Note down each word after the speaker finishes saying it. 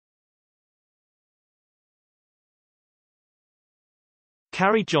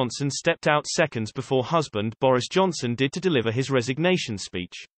Carrie Johnson stepped out seconds before husband Boris Johnson did to deliver his resignation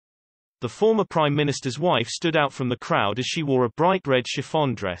speech. The former Prime Minister's wife stood out from the crowd as she wore a bright red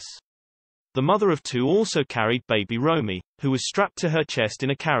chiffon dress. The mother of two also carried baby Romy, who was strapped to her chest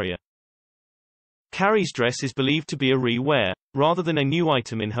in a carrier. Carrie's dress is believed to be a re-wear, rather than a new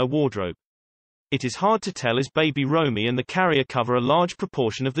item in her wardrobe. It is hard to tell as baby Romy and the carrier cover a large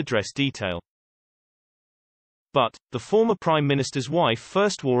proportion of the dress detail. But, the former Prime Minister's wife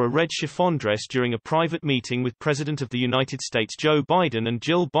first wore a red chiffon dress during a private meeting with President of the United States Joe Biden and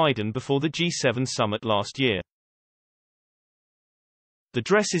Jill Biden before the G7 summit last year. The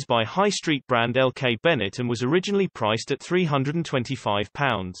dress is by high street brand LK Bennett and was originally priced at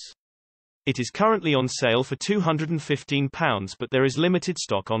 £325. It is currently on sale for £215, but there is limited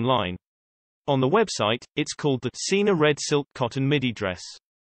stock online. On the website, it's called the Cena Red Silk Cotton Midi Dress.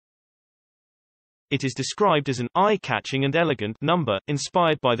 It is described as an eye-catching and elegant number,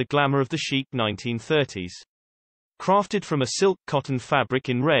 inspired by the glamour of the chic 1930s. Crafted from a silk cotton fabric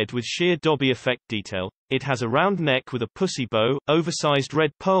in red with sheer Dobby effect detail, it has a round neck with a pussy bow, oversized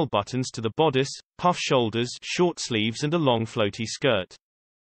red pearl buttons to the bodice, puff shoulders, short sleeves and a long floaty skirt.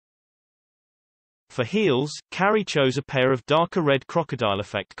 For heels, Carrie chose a pair of darker red crocodile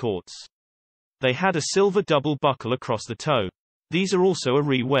effect cords. They had a silver double buckle across the toe. These are also a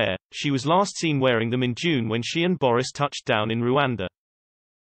re-wear. She was last seen wearing them in June when she and Boris touched down in Rwanda.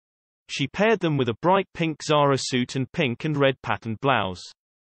 She paired them with a bright pink Zara suit and pink and red patterned blouse.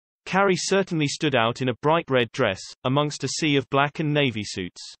 Carrie certainly stood out in a bright red dress, amongst a sea of black and navy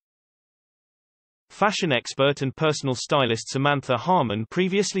suits. Fashion expert and personal stylist Samantha Harmon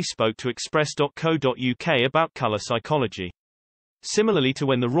previously spoke to Express.co.uk about colour psychology. Similarly to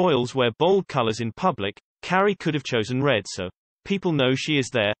when the royals wear bold colours in public, Carrie could have chosen red so people know she is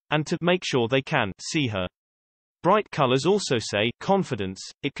there, and to make sure they can see her. Bright colors also say confidence.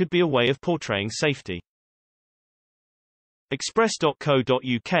 It could be a way of portraying safety.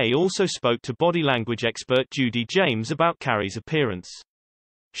 Express.co.uk also spoke to body language expert Judy James about Carrie's appearance.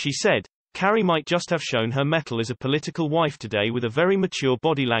 She said, Carrie might just have shown her mettle as a political wife today with a very mature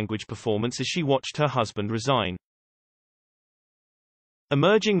body language performance as she watched her husband resign.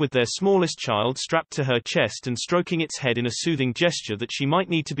 Emerging with their smallest child strapped to her chest and stroking its head in a soothing gesture that she might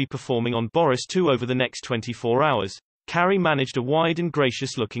need to be performing on Boris too over the next 24 hours, Carrie managed a wide and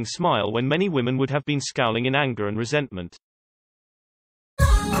gracious-looking smile when many women would have been scowling in anger and resentment.